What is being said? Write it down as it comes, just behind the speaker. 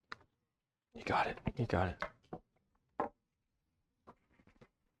You got it. You got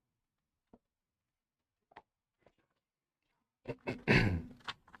it.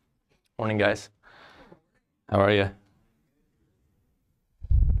 Morning, guys. How are you?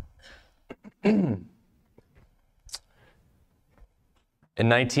 In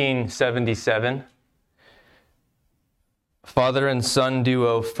 1977, father and son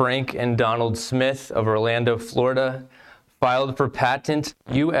duo Frank and Donald Smith of Orlando, Florida, filed for patent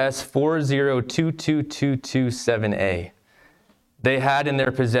US 4022227A. They had in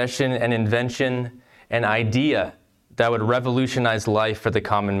their possession an invention, an idea that would revolutionize life for the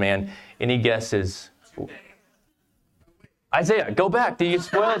common man. Any guesses? Isaiah, go back. Did you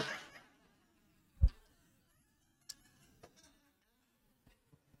spoil it?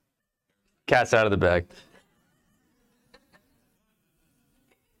 Cat's out of the bag.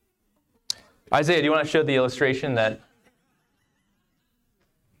 Isaiah, do you want to show the illustration that?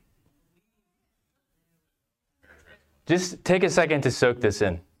 Just take a second to soak this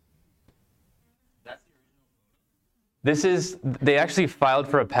in. They actually filed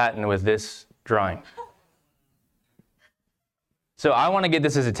for a patent with this drawing. So I want to get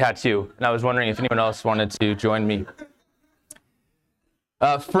this as a tattoo, and I was wondering if anyone else wanted to join me.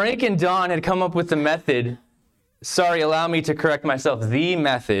 Frank and Don had come up with the method, allow me to correct myself, the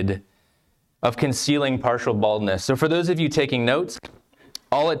method of concealing partial baldness. So for those of you taking notes,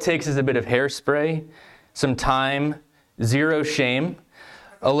 all it takes is a bit of hairspray, some time, zero shame,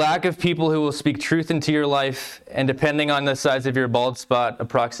 a lack of people who will speak truth into your life, and depending on the size of your bald spot,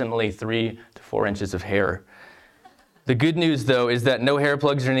 approximately 3 to 4 inches of hair. The good news, though, is that no hair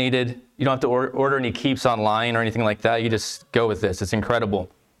plugs are needed. You don't have to order any keeps online or anything like that. You just go with this. It's incredible.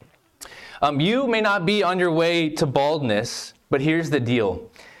 You may not be on your way to baldness, but here's the deal.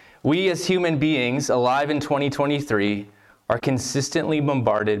 We as human beings alive in 2023 are consistently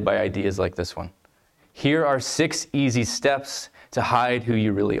bombarded by ideas like this one. Here are 6 easy steps to hide who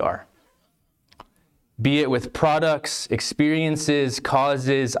you really are. Be it with products, experiences,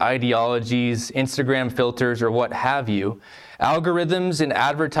 causes, ideologies, Instagram filters, or what have you, algorithms and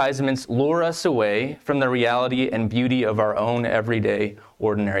advertisements lure us away from the reality and beauty of our own everyday,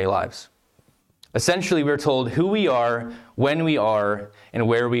 ordinary lives. Essentially, we're told who we are, when we are, and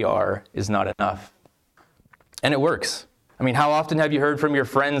where we are is not enough. And it works. I mean, how often have you heard from your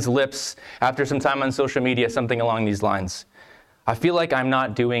friend's lips after some time on social media something along these lines? I feel like I'm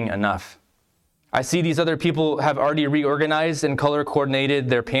not doing enough. I see these other people have already reorganized and color coordinated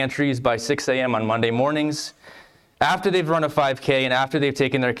their pantries by 6 a.m. on Monday mornings, after they've run a 5K and after they've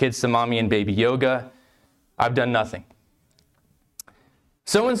taken their kids to mommy and baby yoga. I've done nothing.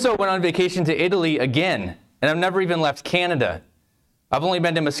 So-and-so went on vacation to Italy again, and I've never even left Canada. I've only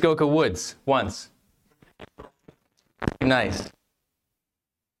been to Muskoka Woods once. Nice.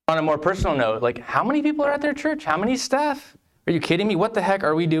 On a more personal note, like, how many people are at their church? How many staff? Are you kidding me? What the heck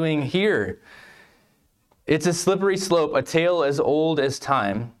are we doing here? It's a slippery slope, a tale as old as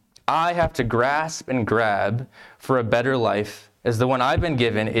time. I have to grasp and grab for a better life, as the one I've been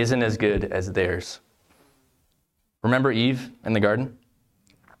given isn't as good as theirs. Remember Eve in the garden?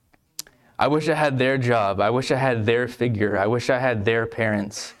 I wish I had their job. I wish I had their figure. I wish I had their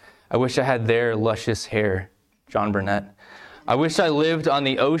parents. I wish I had their luscious hair. John Burnett. I wish I lived on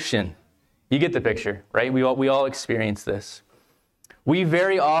the ocean. You get the picture, right? We all experience this. We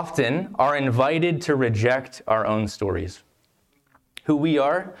very often are invited to reject our own stories. Who we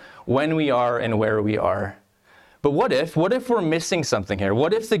are, when we are, and where we are. But what if we're missing something here?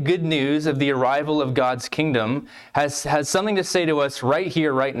 What if the good news of the arrival of God's kingdom has something to say to us right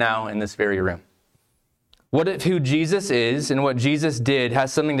here, right now, in this very room? What if who Jesus is and what Jesus did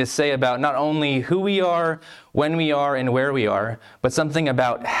has something to say about not only who we are, when we are, and where we are, but something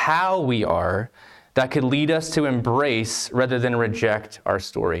about how we are that could lead us to embrace rather than reject our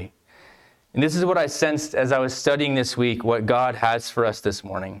story? And this is what I sensed as I was studying this week, what God has for us this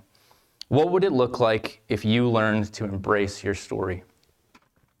morning. What would it look like if you learned to embrace your story?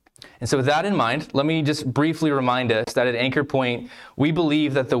 And so with that in mind, let me just briefly remind us that at Anchor Point, we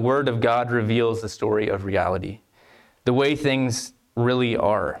believe that the Word of God reveals the story of reality, the way things really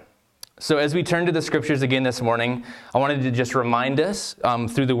are. So as we turn to the scriptures again this morning, I wanted to just remind us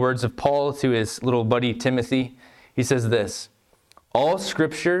through the words of Paul to his little buddy Timothy. He says this: all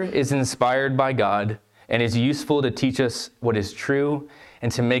scripture is inspired by God and is useful to teach us what is true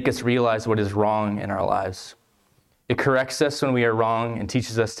and to make us realize what is wrong in our lives. It corrects us when we are wrong and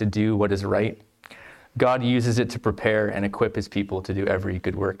teaches us to do what is right. God uses it to prepare and equip his people to do every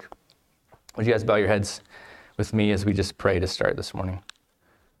good work. Would you guys bow your heads with me as we just pray to start this morning?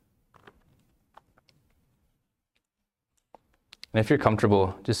 And if you're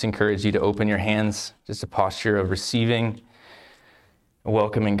comfortable, just encourage you to open your hands, just a posture of receiving,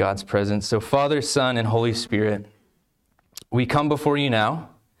 welcoming God's presence. So Father, Son, and Holy Spirit, we come before you now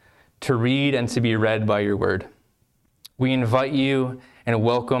to read and to be read by your word. We invite you and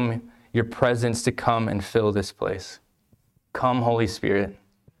welcome your presence to come and fill this place. Come, Holy Spirit.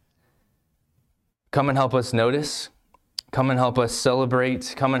 Come and help us notice. Come and help us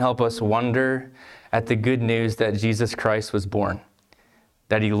celebrate. Come and help us wonder at the good news that Jesus Christ was born,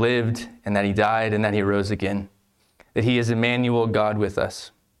 that he lived and that he died and that he rose again, that he is Emmanuel, God with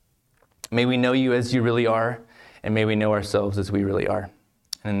us. May we know you as you really are, and may we know ourselves as we really are.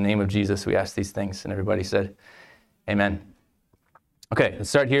 And in the name of Jesus, we ask these things. And everybody said, amen. Okay, let's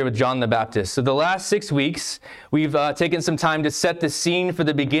start here with John the Baptist. So the last 6 weeks, we've taken some time to set the scene for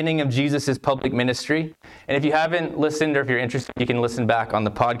the beginning of Jesus' public ministry. And if you haven't listened, or if you're interested, you can listen back on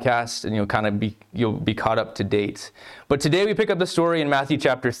the podcast and you'll be caught up to date. But today we pick up the story in Matthew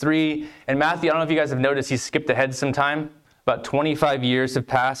chapter 3. And Matthew, I don't know if you guys have noticed, he's skipped ahead some time. About 25 years have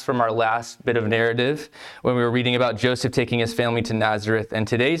passed from our last bit of narrative when we were reading about Joseph taking his family to Nazareth. And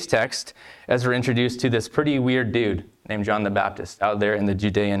today's text, as we're introduced to this pretty weird dude named John the Baptist out there in the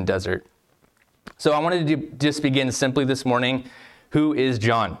Judean desert. So I wanted to just begin simply this morning. Who is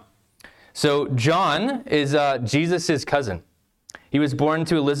John? So John is Jesus' cousin. He was born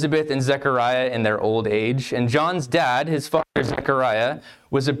to Elizabeth and Zechariah in their old age. And John's dad, his father Zechariah,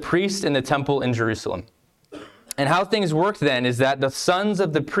 was a priest in the temple in Jerusalem. And how things worked then is that the sons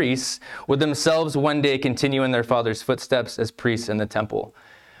of the priests would themselves one day continue in their father's footsteps as priests in the temple.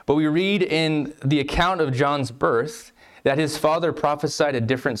 But we read in the account of John's birth that his father prophesied a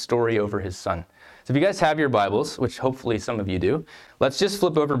different story over his son. So if you guys have your Bibles, which hopefully some of you do, let's just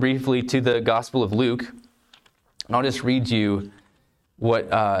flip over briefly to the Gospel of Luke. And I'll just read you what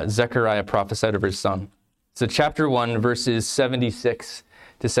Zechariah prophesied over his son. So chapter 1, verses 76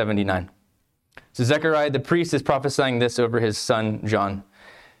 to 79. So Zechariah the priest is prophesying this over his son John.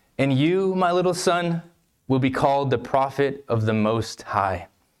 And you, my little son, will be called the prophet of the Most High,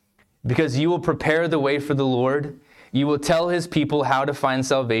 because you will prepare the way for the Lord. You will tell his people how to find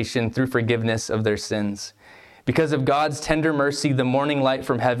salvation through forgiveness of their sins. Because of God's tender mercy, the morning light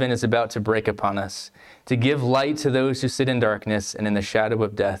from heaven is about to break upon us, to give light to those who sit in darkness and in the shadow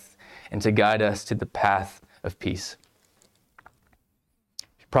of death, and to guide us to the path of peace.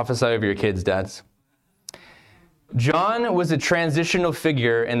 Prophesy over your kids, dads. John was a transitional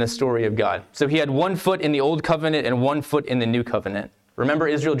figure in the story of God. So he had 1 foot in the old covenant and 1 foot in the new covenant. Remember,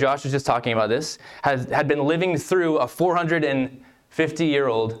 Israel, Josh was just talking about this, had been living through a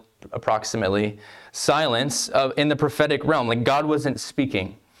 450-year-old, approximately, silence in the prophetic realm. Like God wasn't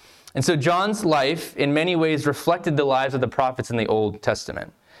speaking. And so John's life, in many ways, reflected the lives of the prophets in the Old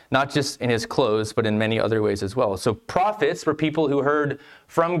Testament. Not just in his clothes, but in many other ways as well. So prophets were people who heard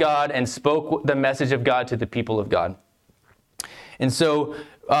from God and spoke the message of God to the people of God. And so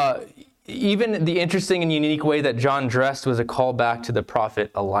even the interesting and unique way that John dressed was a callback to the prophet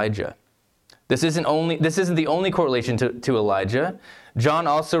Elijah. This isn't the only correlation to Elijah. John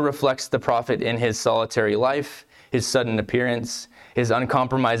also reflects the prophet in his solitary life, his sudden appearance, his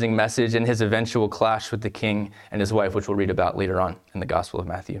uncompromising message, and his eventual clash with the king and his wife, which we'll read about later on in the Gospel of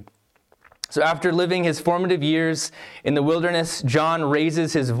Matthew. So after living his formative years in the wilderness, John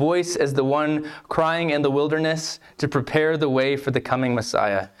raises his voice as the one crying in the wilderness to prepare the way for the coming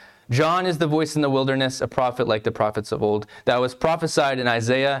Messiah. John is the voice in the wilderness, a prophet like the prophets of old, that was prophesied in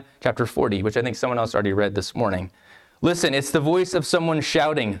Isaiah chapter 40, which I think someone else already read this morning. Listen, it's the voice of someone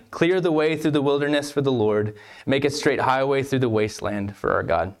shouting, "Clear the way through the wilderness for the Lord. Make a straight highway through the wasteland for our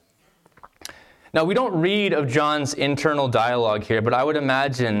God." Now, we don't read of John's internal dialogue here, but I would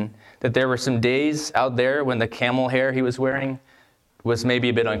imagine that there were some days out there when the camel hair he was wearing was maybe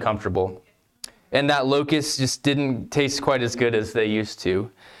a bit uncomfortable. And that locusts just didn't taste quite as good as they used to.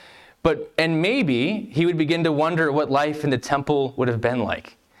 And maybe he would begin to wonder what life in the temple would have been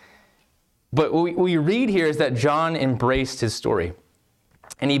like. But what we read here is that John embraced his story.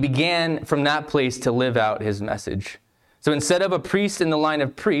 And he began from that place to live out his message. So instead of a priest in the line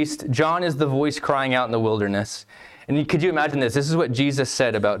of priests, John is the voice crying out in the wilderness. And could you imagine this? This is what Jesus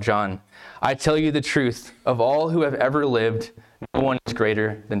said about John. "I tell you the truth, of all who have ever lived, no one is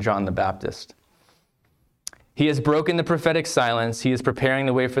greater than John the Baptist." He has broken the prophetic silence. He is preparing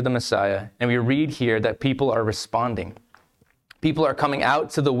the way for the Messiah. And we read here that people are responding. People are coming out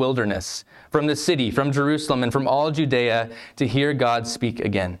to the wilderness from the city, from Jerusalem, and from all Judea to hear God speak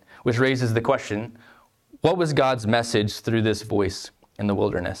again, which raises the question, what was God's message through this voice in the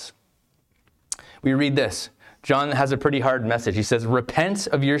wilderness? We read this. John has a pretty hard message. He says, "Repent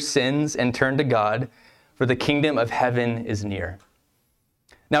of your sins and turn to God, for the kingdom of heaven is near.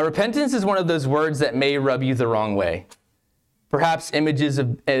 Now, repentance is one of those words that may rub you the wrong way. Perhaps images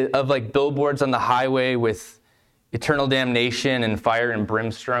of like billboards on the highway with eternal damnation and fire and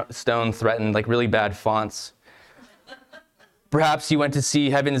brimstone threatened, like really bad fonts. Perhaps you went to see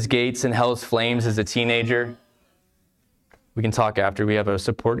Heaven's Gates and Hell's Flames as a teenager. We can talk after. We have a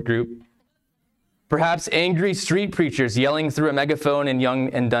support group. Perhaps angry street preachers yelling through a megaphone in Yonge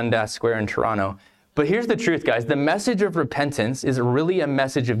and Dundas Square in Toronto. But here's the truth, guys. The message of repentance is really a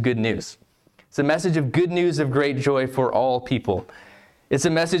message of good news. It's a message of good news of great joy for all people. It's a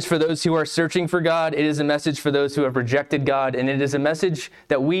message for those who are searching for God. It is a message for those who have rejected God. And it is a message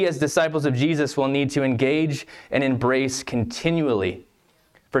that we as disciples of Jesus will need to engage and embrace continually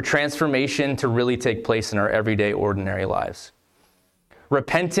for transformation to really take place in our everyday, ordinary lives.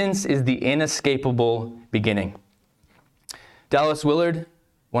 Repentance is the inescapable beginning. Dallas Willard,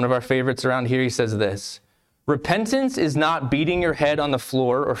 one of our favorites around here, he says this: repentance is not beating your head on the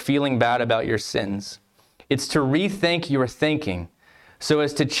floor or feeling bad about your sins. It's to rethink your thinking so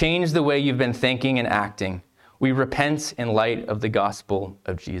as to change the way you've been thinking and acting. We repent in light of the gospel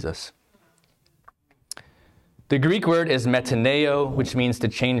of Jesus. The Greek word is metaneo, which means to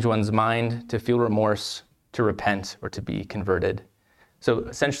change one's mind, to feel remorse, to repent, or to be converted. So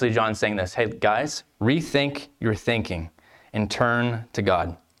essentially, John's saying this: hey, guys, rethink your thinking and turn to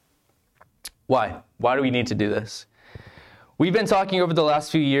God. Why? Why do we need to do this? We've been talking over the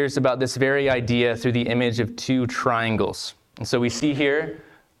last few years about this very idea through the image of two triangles. And so we see here,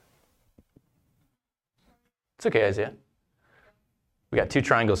 it's okay, Isaiah. We got two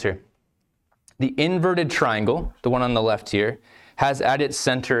triangles here. The inverted triangle, the one on the left here, has at its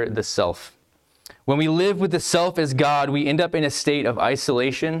center the self. When we live with the self as God, we end up in a state of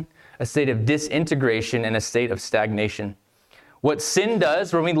isolation, a state of disintegration, and a state of stagnation. What sin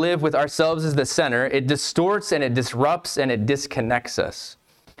does when we live with ourselves as the center, it distorts and it disrupts and it disconnects us.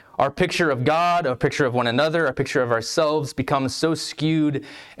 Our picture of God, a picture of one another, a picture of ourselves becomes so skewed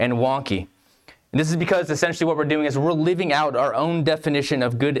and wonky. And this is because essentially what we're doing is we're living out our own definition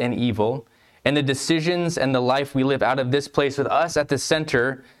of good and evil, and the decisions and the life we live out of this place with us at the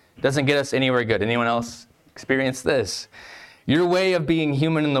center doesn't get us anywhere good. Anyone else experience this? Your way of being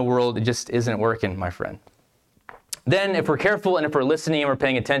human in the world just isn't working, my friend. Then if we're careful and if we're listening and we're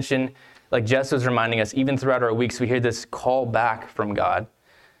paying attention, like Jess was reminding us, even throughout our weeks, we hear this call back from God,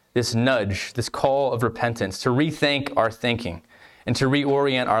 this nudge, this call of repentance to rethink our thinking and to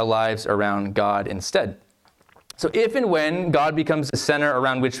reorient our lives around God instead. So if and when God becomes the center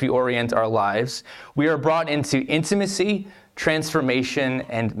around which we orient our lives, we are brought into intimacy, transformation,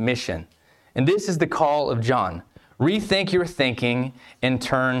 and mission. And this is the call of John. Rethink your thinking and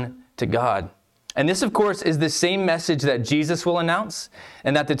turn to God. And this, of course, is the same message that Jesus will announce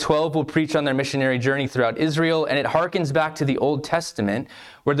and that the 12 will preach on their missionary journey throughout Israel. And it harkens back to the Old Testament,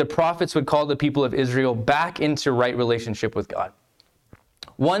 where the prophets would call the people of Israel back into right relationship with God.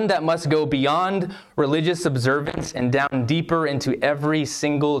 One that must go beyond religious observance and down deeper into every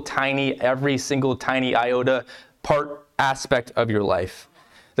single tiny iota part aspect of your life.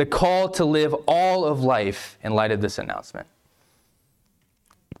 The call to live all of life in light of this announcement.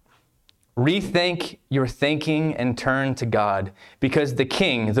 Rethink your thinking and turn to God, because the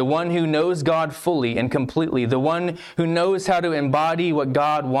King, the one who knows God fully and completely, the one who knows how to embody what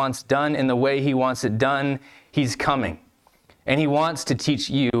God wants done in the way he wants it done, he's coming. And he wants to teach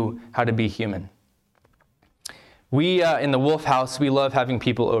you how to be human. We, in the Wolf House, we love having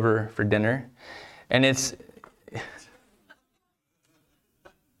people over for dinner. And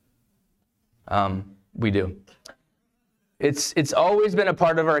we do. It's always been a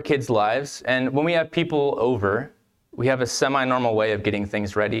part of our kids' lives. And when we have people over, we have a semi-normal way of getting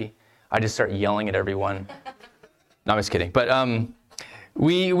things ready. I just start yelling at everyone. No, I'm just kidding. But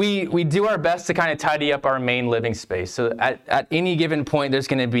we do our best to kind of tidy up our main living space. So at any given point, there's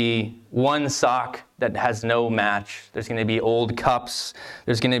going to be one sock that has no match. There's going to be old cups.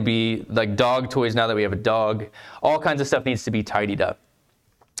 There's going to be like dog toys now that we have a dog. All kinds of stuff needs to be tidied up.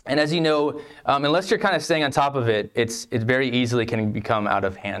 And as you know, unless you're kind of staying on top of it, it very easily can become out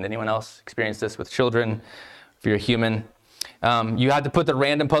of hand. Anyone else experience this with children? If you're a human, you have to put the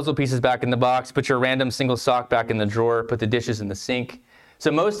random puzzle pieces back in the box, put your random single sock back in the drawer, put the dishes in the sink.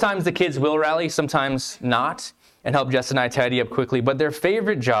 So most times the kids will rally, sometimes not, and help Jess and I tidy up quickly. But their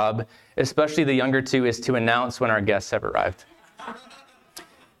favorite job, especially the younger two, is to announce when our guests have arrived.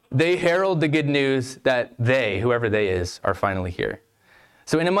 They herald the good news that they, whoever they is, are finally here.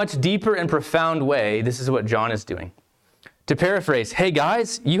 So in a much deeper and profound way, this is what John is doing. To paraphrase, hey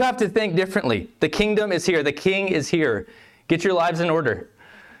guys, you have to think differently. The kingdom is here. The king is here. Get your lives in order.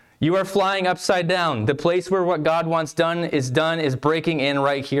 You are flying upside down. The place where what God wants done is breaking in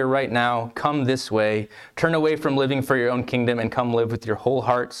right here, right now. Come this way. Turn away from living for your own kingdom and come live with your whole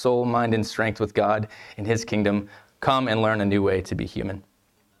heart, soul, mind, and strength with God in his kingdom. Come and learn a new way to be human.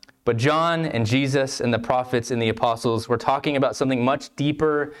 But John and Jesus and the prophets and the apostles were talking about something much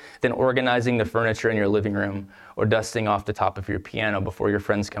deeper than organizing the furniture in your living room or dusting off the top of your piano before your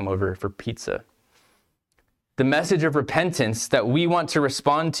friends come over for pizza. The message of repentance that we want to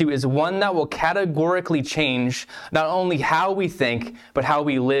respond to is one that will categorically change not only how we think, but how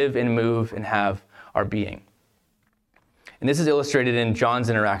we live and move and have our being. And this is illustrated in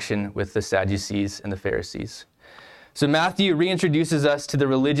John's interaction with the Sadducees and the Pharisees. So Matthew reintroduces us to the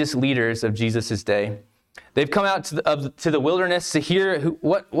religious leaders of Jesus' day. They've come out to the wilderness to hear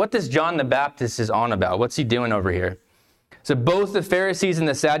what this John the Baptist is on about. What's he doing over here? So both the Pharisees and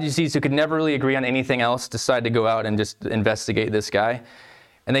the Sadducees, who could never really agree on anything else, decide to go out and just investigate this guy.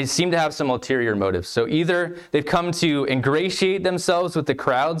 And they seem to have some ulterior motives. So either they've come to ingratiate themselves with the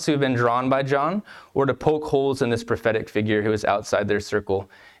crowds who have been drawn by John, or to poke holes in this prophetic figure who is outside their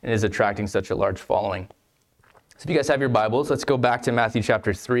circle and is attracting such a large following. So if you guys have your Bibles, let's go back to Matthew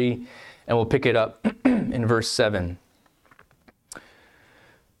chapter 3, and we'll pick it up in verse 7.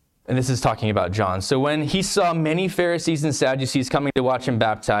 And this is talking about John. So when he saw many Pharisees and Sadducees coming to watch him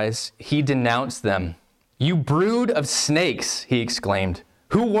baptize, he denounced them. "You brood of snakes," he exclaimed.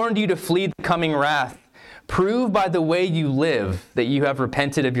 "Who warned you to flee the coming wrath? Prove by the way you live that you have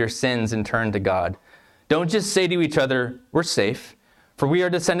repented of your sins and turned to God. Don't just say to each other, 'We're safe, for we are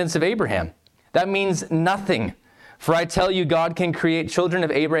descendants of Abraham.' That means nothing. For I tell you, God can create children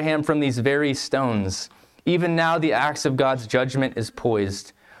of Abraham from these very stones. Even now the axe of God's judgment is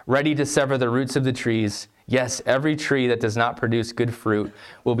poised, ready to sever the roots of the trees. Yes, every tree that does not produce good fruit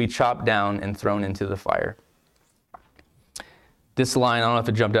will be chopped down and thrown into the fire." This line, I don't know if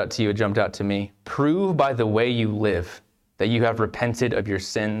it jumped out to you, it jumped out to me. Prove by the way you live that you have repented of your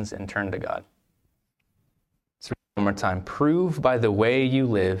sins and turned to God. Let's read it one more time. Prove by the way you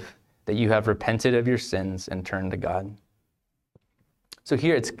live that you have repented of your sins and turned to God. So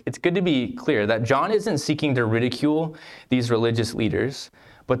here, it's good to be clear that John isn't seeking to ridicule these religious leaders,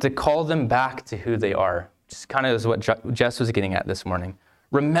 but to call them back to who they are. Just kind of is what Jess was getting at this morning.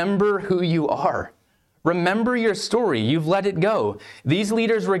 Remember who you are. Remember your story. You've let it go. These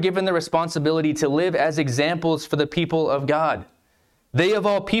leaders were given the responsibility to live as examples for the people of God. They of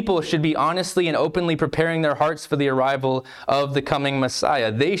all people should be honestly and openly preparing their hearts for the arrival of the coming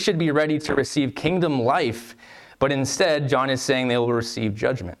Messiah. They should be ready to receive kingdom life, but instead, John is saying they will receive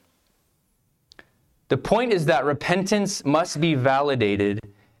judgment. The point is that repentance must be validated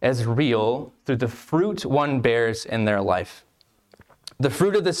as real through the fruit one bears in their life. The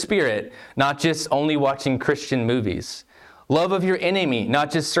fruit of the Spirit, not just only watching Christian movies. Love of your enemy,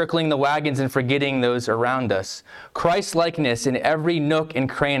 not just circling the wagons and forgetting those around us. Christ-likeness in every nook and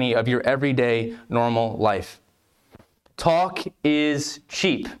cranny of your everyday, normal life. Talk is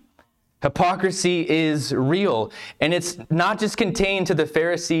cheap. Hypocrisy is real. And it's not just contained to the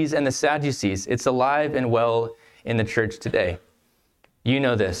Pharisees and the Sadducees. It's alive and well in the church today. You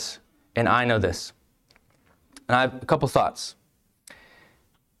know this, and I know this. And I have a couple thoughts.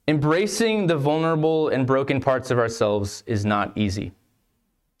 Embracing the vulnerable and broken parts of ourselves is not easy.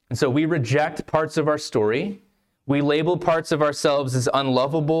 And so we reject parts of our story. We label parts of ourselves as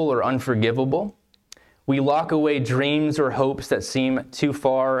unlovable or unforgivable. We lock away dreams or hopes that seem too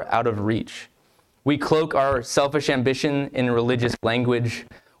far out of reach. We cloak our selfish ambition in religious language.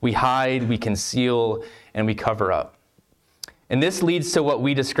 We hide, we conceal, and we cover up. And this leads to what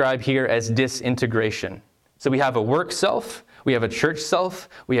we describe here as disintegration. So we have a work self, we have a church self,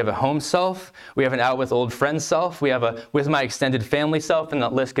 we have a home self, we have an out with old friends self, we have a with my extended family self, and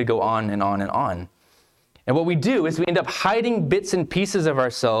that list could go on and on and on. And what we do is we end up hiding bits and pieces of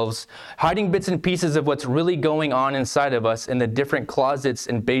ourselves, hiding bits and pieces of what's really going on inside of us in the different closets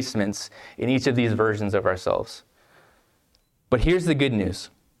and basements in each of these versions of ourselves. But here's the good news.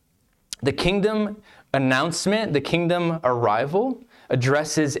 The kingdom announcement, the kingdom arrival,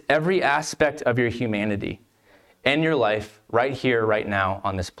 addresses every aspect of your humanity and your life right here, right now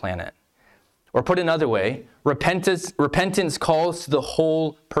on this planet. Or put another way, repentance calls to the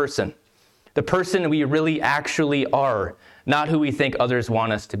whole person. The person we really actually are, not who we think others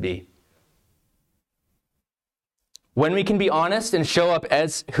want us to be. When we can be honest and show up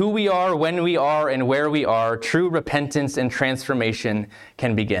as who we are, when we are, and where we are, true repentance and transformation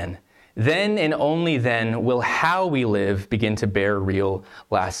can begin. Then and only then will how we live begin to bear real,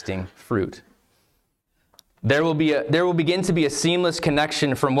 lasting fruit. There will begin to be a seamless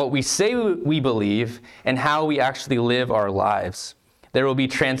connection from what we say we believe and how we actually live our lives. There will be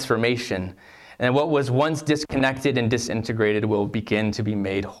transformation. And what was once disconnected and disintegrated will begin to be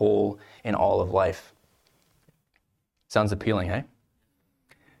made whole in all of life. Sounds appealing, eh?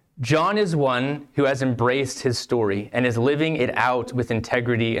 John is one who has embraced his story and is living it out with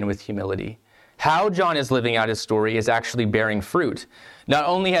integrity and with humility. How John is living out his story is actually bearing fruit. Not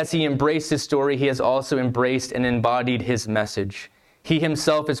only has he embraced his story, he has also embraced and embodied his message. He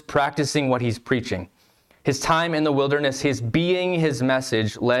himself is practicing what he's preaching. His time in the wilderness, his being his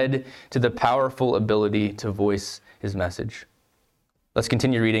message, led to the powerful ability to voice his message. Let's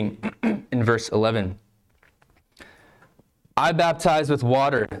continue reading in verse 11. I baptize with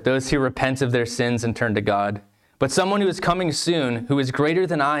water those who repent of their sins and turn to God. But someone who is coming soon, who is greater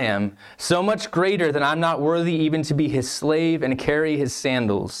than I am, so much greater that I'm not worthy even to be his slave and carry his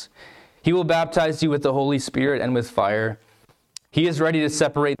sandals. He will baptize you with the Holy Spirit and with fire. He is ready to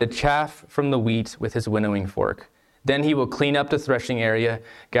separate the chaff from the wheat with his winnowing fork. Then he will clean up the threshing area,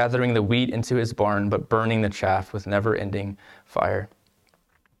 gathering the wheat into his barn, but burning the chaff with never-ending fire.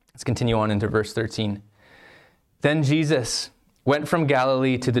 Let's continue on into verse 13. Then Jesus went from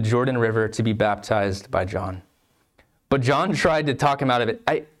Galilee to the Jordan River to be baptized by John. But John tried to talk him out of it.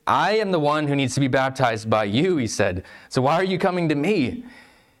 I am the one who needs to be baptized by you, he said. So why are you coming to me?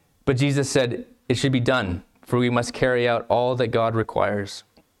 But Jesus said, it should be done, for we must carry out all that God requires.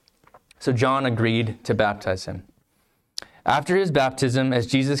 So John agreed to baptize him. After his baptism, as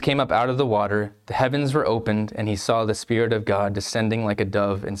Jesus came up out of the water, the heavens were opened, and he saw the Spirit of God descending like a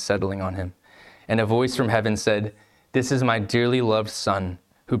dove and settling on him. And a voice from heaven said, "This is my dearly loved Son,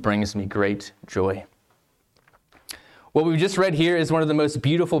 who brings me great joy." What we've just read here is one of the most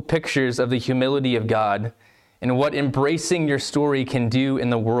beautiful pictures of the humility of God and what embracing your story can do in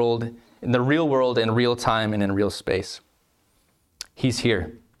the world, in the real world, in real time, and in real space. He's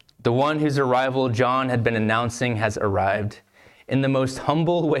here. The one whose arrival John had been announcing has arrived in the most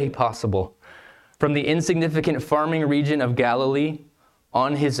humble way possible. From the insignificant farming region of Galilee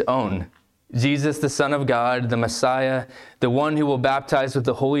on his own, Jesus, the Son of God, the Messiah, the one who will baptize with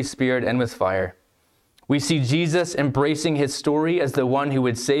the Holy Spirit and with fire. We see Jesus embracing his story as the one who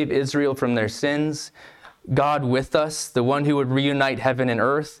would save Israel from their sins, God with us, the one who would reunite heaven and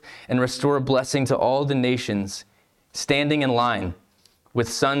earth and restore blessing to all the nations, standing in line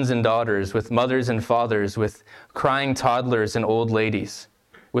with sons and daughters, with mothers and fathers, with crying toddlers and old ladies,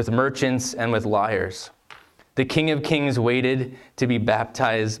 with merchants and with liars. The King of Kings waited to be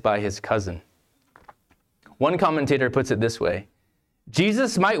baptized by his cousin. One commentator puts it this way: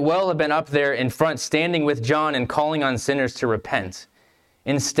 Jesus might well have been up there in front standing with John and calling on sinners to repent.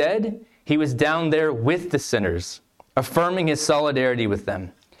 Instead, he was down there with the sinners, affirming his solidarity with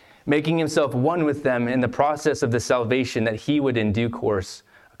them, making himself one with them in the process of the salvation that he would in due course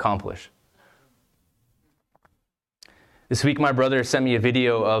accomplish. This week, my brother sent me a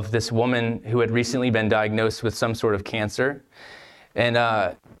video of this woman who had recently been diagnosed with some sort of cancer. And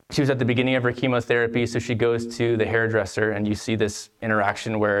she was at the beginning of her chemotherapy, so she goes to the hairdresser, and you see this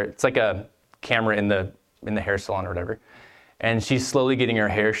interaction where it's like a camera in the hair salon or whatever. And she's slowly getting her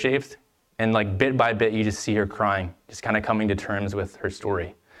hair shaved, and like bit by bit, you just see her crying, just kind of coming to terms with her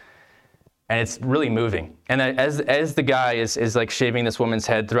story. And it's really moving. And as the guy is like shaving this woman's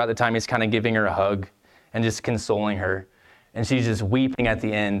head, throughout the time he's kind of giving her a hug and just consoling her. And she's just weeping at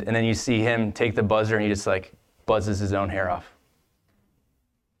the end. And then you see him take the buzzer and he just like buzzes his own hair off.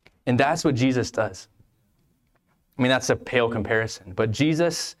 And that's what Jesus does. I mean, that's a pale comparison. But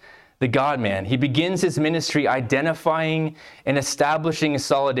Jesus, the God-man, he begins his ministry identifying and establishing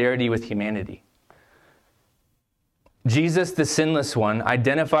solidarity with humanity. Jesus, the sinless one,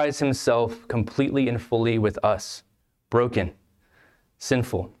 identifies himself completely and fully with us, broken,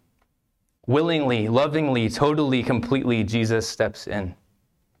 sinful. Willingly, lovingly, totally, completely, Jesus steps in.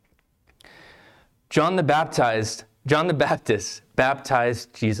 John the Baptist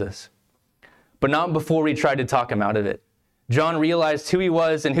baptized Jesus, but not before we tried to talk him out of it. John realized who he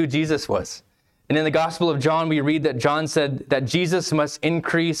was and who Jesus was. And in the Gospel of John, we read that John said that Jesus must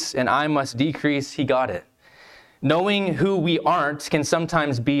increase and I must decrease. He got it. Knowing who we aren't can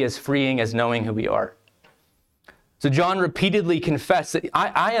sometimes be as freeing as knowing who we are. So John repeatedly confessed that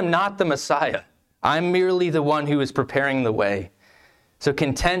I am not the Messiah. I'm merely the one who is preparing the way. So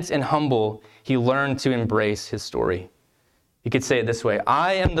content and humble, he learned to embrace his story. He could say it this way: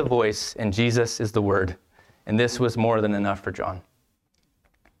 I am the voice and Jesus is the word. And this was more than enough for John.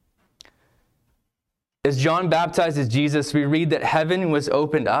 As John baptizes Jesus, we read that heaven was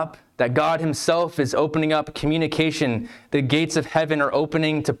opened up, that God himself is opening up communication. The gates of heaven are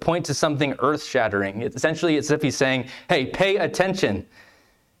opening to point to something earth-shattering. Essentially, it's as if he's saying, hey, pay attention.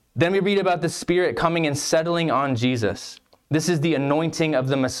 Then we read about the Spirit coming and settling on Jesus. This is the anointing of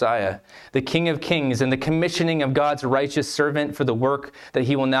the Messiah, the King of Kings, and the commissioning of God's righteous servant for the work that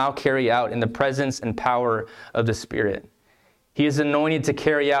he will now carry out in the presence and power of the Spirit. He is anointed to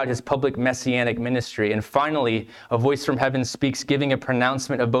carry out his public messianic ministry. And finally, a voice from heaven speaks, giving a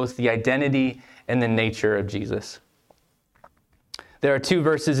pronouncement of both the identity and the nature of Jesus. There are two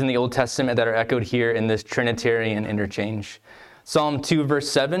verses in the Old Testament that are echoed here in this Trinitarian interchange. Psalm 2, verse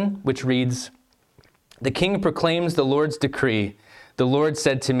 7, which reads, "The king proclaims the Lord's decree. The Lord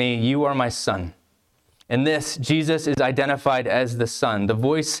said to me, 'You are my son.'" In this, Jesus is identified as the Son. The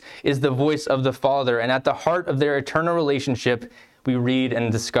voice is the voice of the Father, and at the heart of their eternal relationship, we read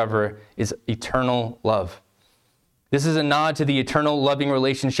and discover, is eternal love. This is a nod to the eternal loving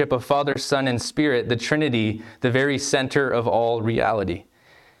relationship of Father, Son, and Spirit, the Trinity, the very center of all reality.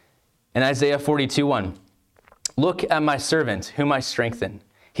 In Isaiah 42:1, "Look at my servant, whom I strengthen.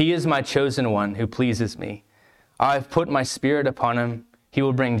 He is my chosen one who pleases me. I have put my Spirit upon him. He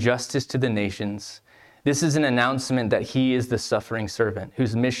will bring justice to the nations." This is an announcement that he is the suffering servant,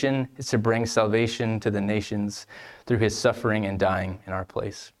 whose mission is to bring salvation to the nations through his suffering and dying in our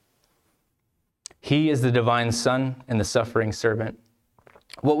place. He is the divine Son and the suffering servant.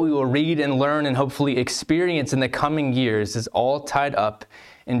 What we will read and learn and hopefully experience in the coming years is all tied up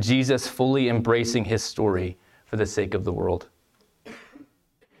in Jesus fully embracing his story for the sake of the world.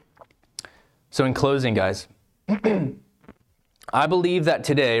 So in closing, guys, I believe that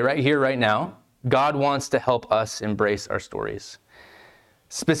today, right here, right now, God wants to help us embrace our stories.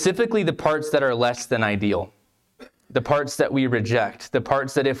 Specifically the parts that are less than ideal, the parts that we reject, the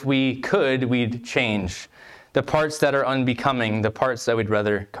parts that if we could, we'd change, the parts that are unbecoming, the parts that we'd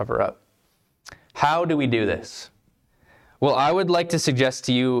rather cover up. How do we do this? Well, I would like to suggest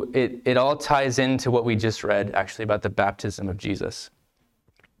to you, it all ties into what we just read, actually, about the baptism of Jesus.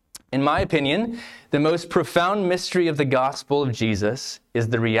 In my opinion, the most profound mystery of the gospel of Jesus is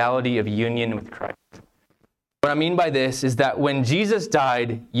the reality of union with Christ. What I mean by this is that when Jesus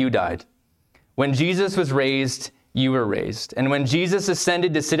died, you died. When Jesus was raised, you were raised. And when Jesus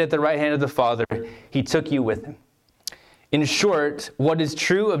ascended to sit at the right hand of the Father, he took you with him. In short, what is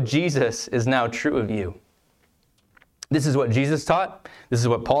true of Jesus is now true of you. This is what Jesus taught. This is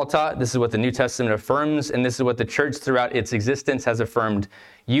what Paul taught. This is what the New Testament affirms. And this is what the church throughout its existence has affirmed: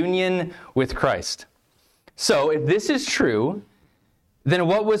 union with Christ. So if this is true, then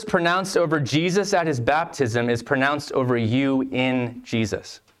what was pronounced over Jesus at his baptism is pronounced over you in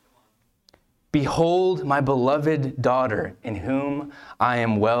Jesus. "Behold my beloved daughter, in whom I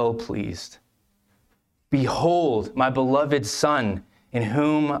am well pleased. Behold my beloved son, in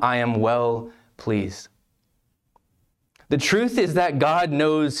whom I am well pleased." The truth is that God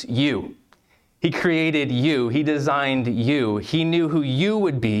knows you. He created you. He designed you. He knew who you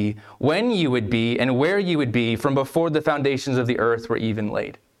would be, when you would be, and where you would be from before the foundations of the earth were even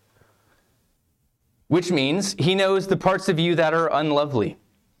laid. Which means he knows the parts of you that are unlovely,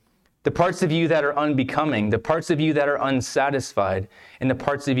 the parts of you that are unbecoming, the parts of you that are unsatisfied, and the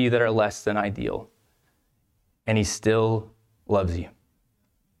parts of you that are less than ideal. And he still loves you.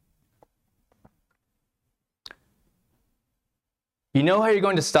 You know how you're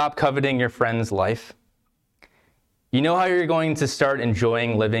going to stop coveting your friend's life? You know how you're going to start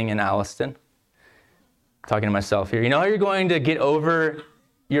enjoying living in Alliston? Talking to myself here. You know how you're going to get over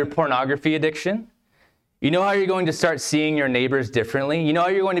your pornography addiction? You know how you're going to start seeing your neighbors differently? You know how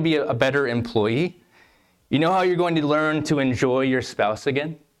you're going to be a better employee? You know how you're going to learn to enjoy your spouse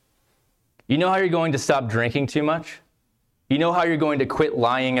again? You know how you're going to stop drinking too much? You know how you're going to quit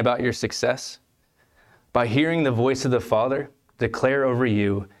lying about your success? By hearing the voice of the Father declare over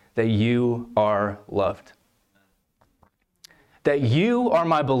you that you are loved. That you are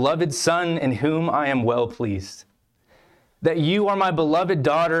my beloved son in whom I am well pleased. That you are my beloved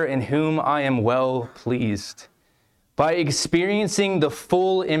daughter in whom I am well pleased. By experiencing the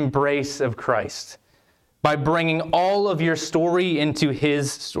full embrace of Christ. By bringing all of your story into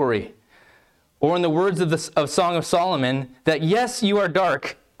his story. Or in the words of Song of Solomon, that yes, you are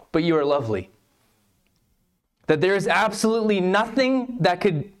dark, but you are lovely. That there is absolutely nothing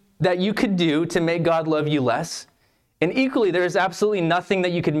that you could do to make God love you less. And equally, there is absolutely nothing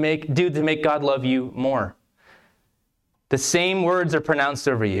that you could do to make God love you more. The same words are pronounced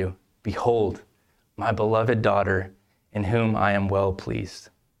over you. Behold, my beloved daughter, in whom I am well pleased.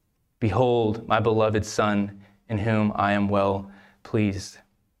 Behold, my beloved son, in whom I am well pleased.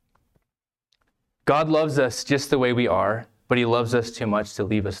 God loves us just the way we are, but he loves us too much to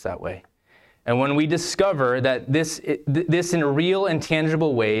leave us that way. And when we discover that this in real and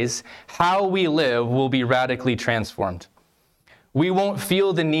tangible ways, how we live will be radically transformed. We won't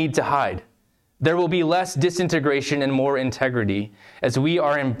feel the need to hide. There will be less disintegration and more integrity as we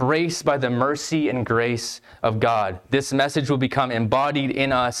are embraced by the mercy and grace of God. This message will become embodied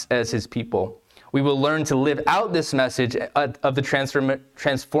in us as his people. We will learn to live out this message of the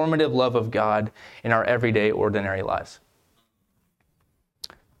transformative love of God in our everyday, ordinary lives.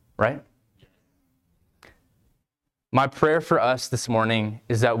 Right? My prayer for us this morning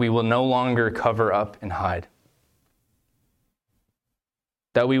is that we will no longer cover up and hide.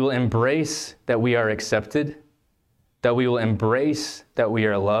 That we will embrace that we are accepted, that we will embrace that we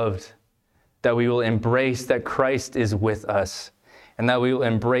are loved, that we will embrace that Christ is with us, and that we will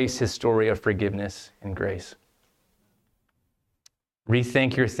embrace his story of forgiveness and grace.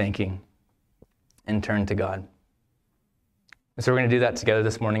 Rethink your thinking and turn to God. And so we're going to do that together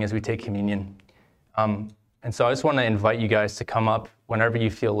this morning as we take communion. And so I just want to invite you guys to come up whenever you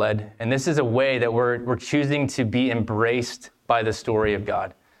feel led. And this is a way that we're choosing to be embraced by the story of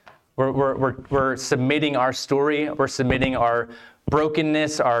God. We're submitting our story. We're submitting our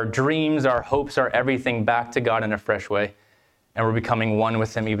brokenness, our dreams, our hopes, our everything back to God in a fresh way. And we're becoming one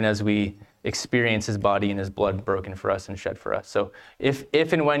with him even as we experience his body and his blood broken for us and shed for us. So if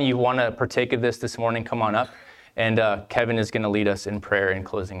and when you want to partake of this morning, come on up. And Kevin is going to lead us in prayer and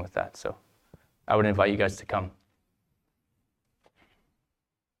closing with that. So I would invite you guys to come.